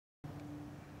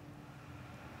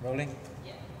Rolling?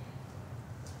 Yeah.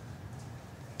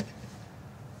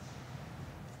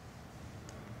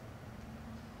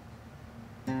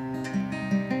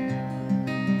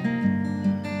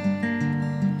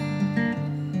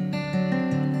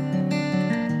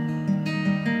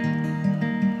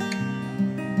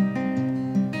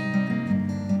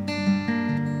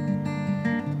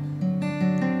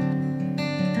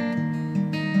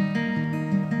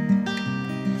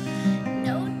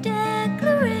 No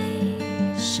declaration,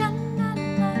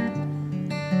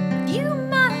 you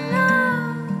my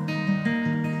love.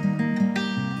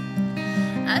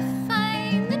 I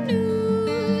find the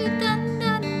new done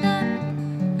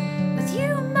with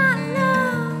you my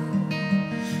love,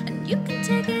 and you can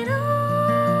take it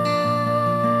all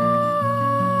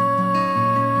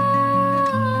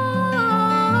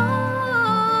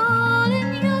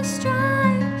in your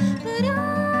stride, but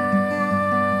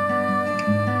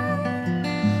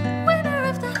winner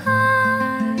of the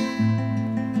high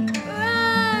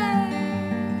rise.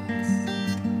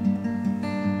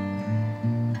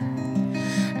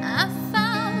 I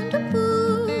found a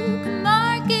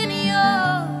bookmark in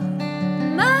your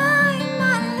mind,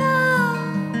 my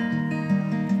love.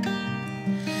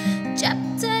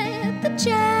 The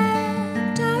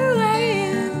chapter where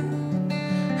you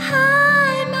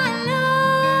hide, my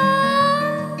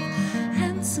love.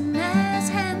 Handsome as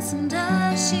handsome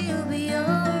does, she'll be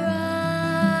alright.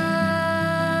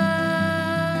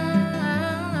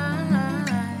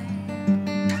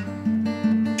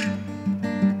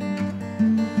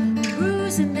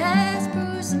 Bruising as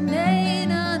bruising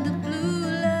made under blue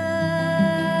light.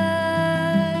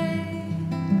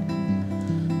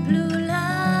 Blue light.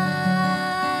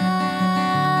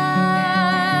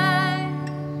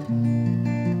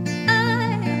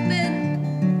 I've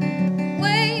been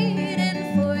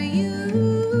waiting for you,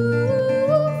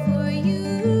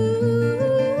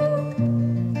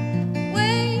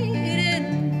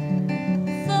 waiting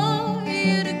for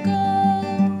you to go.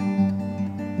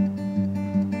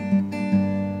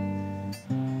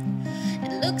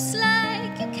 It looks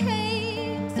like you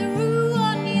came through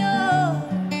on your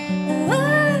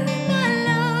word, my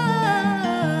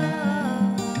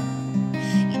love.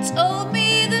 You told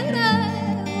me that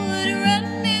I would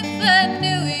run if I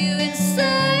knew you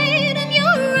inside, and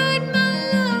you're right, my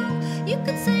love. You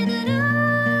could say that I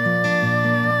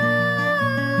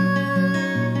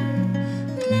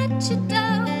let you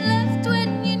down, left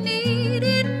when you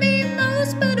needed me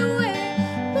most, but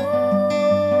we're both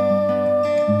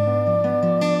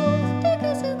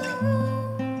diggers in the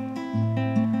road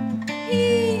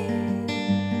here.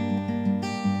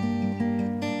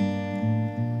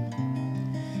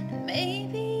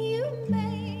 Maybe you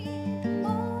made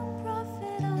more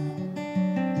profit on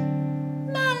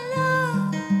my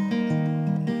love.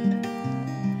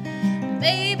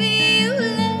 Maybe you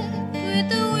left with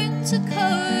the winter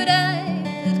coat